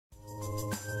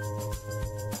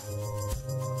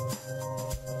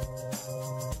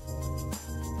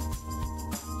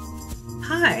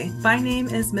Hi, my name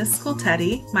is Miss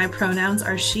Scoltetti. My pronouns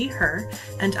are she, her,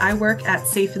 and I work at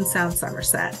Safe+Sound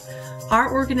Somerset.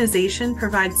 Our organization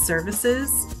provides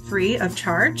services free of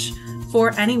charge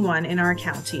for anyone in our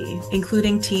county,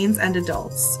 including teens and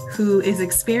adults, who is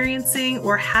experiencing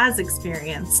or has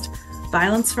experienced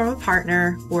violence from a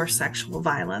partner or sexual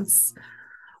violence.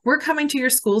 We're coming to your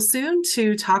school soon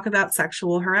to talk about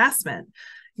sexual harassment.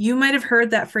 You might have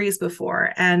heard that phrase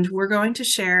before, and we're going to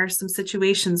share some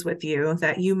situations with you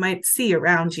that you might see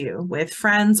around you with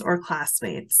friends or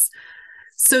classmates.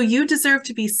 So you deserve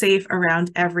to be safe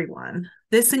around everyone.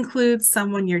 This includes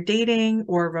someone you're dating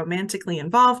or romantically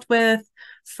involved with,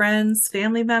 friends,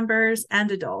 family members, and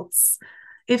adults.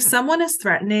 If someone is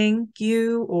threatening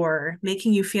you or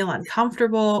making you feel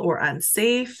uncomfortable or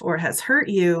unsafe or has hurt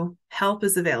you, help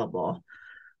is available.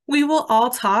 We will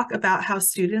all talk about how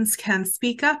students can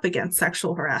speak up against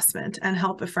sexual harassment and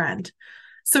help a friend.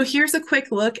 So here's a quick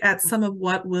look at some of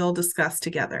what we'll discuss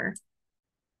together.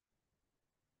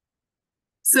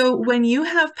 So when you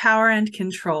have power and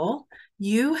control,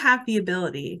 you have the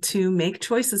ability to make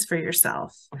choices for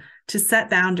yourself, to set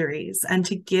boundaries, and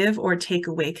to give or take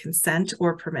away consent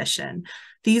or permission.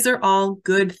 These are all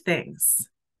good things.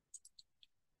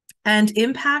 And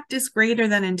impact is greater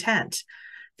than intent.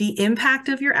 The impact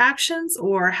of your actions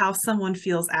or how someone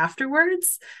feels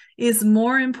afterwards is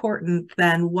more important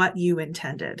than what you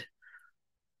intended.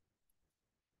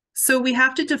 So we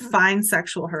have to define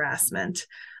sexual harassment.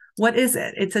 What is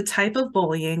it? It's a type of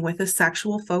bullying with a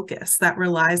sexual focus that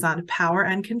relies on power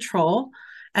and control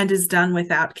and is done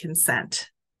without consent.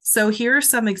 So here are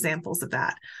some examples of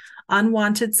that.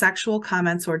 Unwanted sexual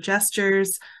comments or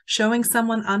gestures, showing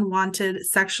someone unwanted,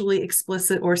 sexually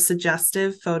explicit or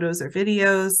suggestive photos or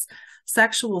videos,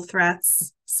 sexual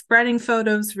threats, spreading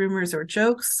photos, rumors, or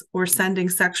jokes, or sending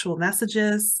sexual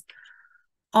messages.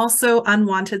 Also,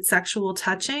 unwanted sexual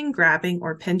touching, grabbing,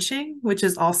 or pinching, which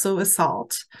is also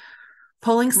assault.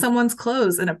 Pulling someone's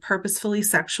clothes in a purposefully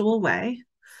sexual way.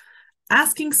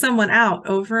 Asking someone out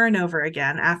over and over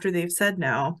again after they've said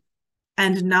no.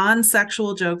 And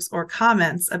non-sexual jokes or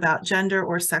comments about gender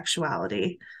or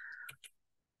sexuality.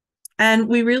 And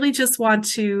we really just want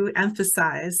to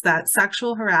emphasize that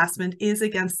sexual harassment is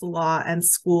against the law and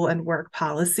school and work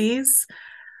policies.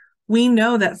 We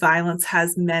know that violence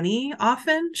has many,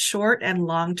 often short and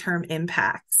long-term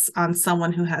impacts on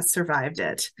someone who has survived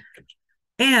it.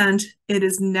 And it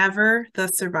is never the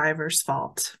survivor's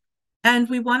fault. And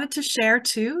we wanted to share,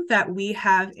 too, that we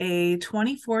have a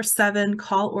 24/7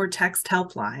 call or text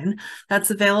helpline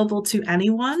that's available to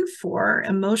anyone for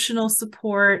emotional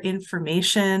support,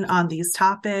 information on these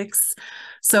topics.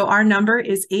 So our number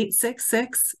is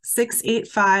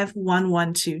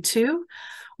 866-685-1122.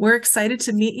 We're excited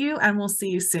to meet you, and we'll see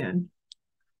you soon.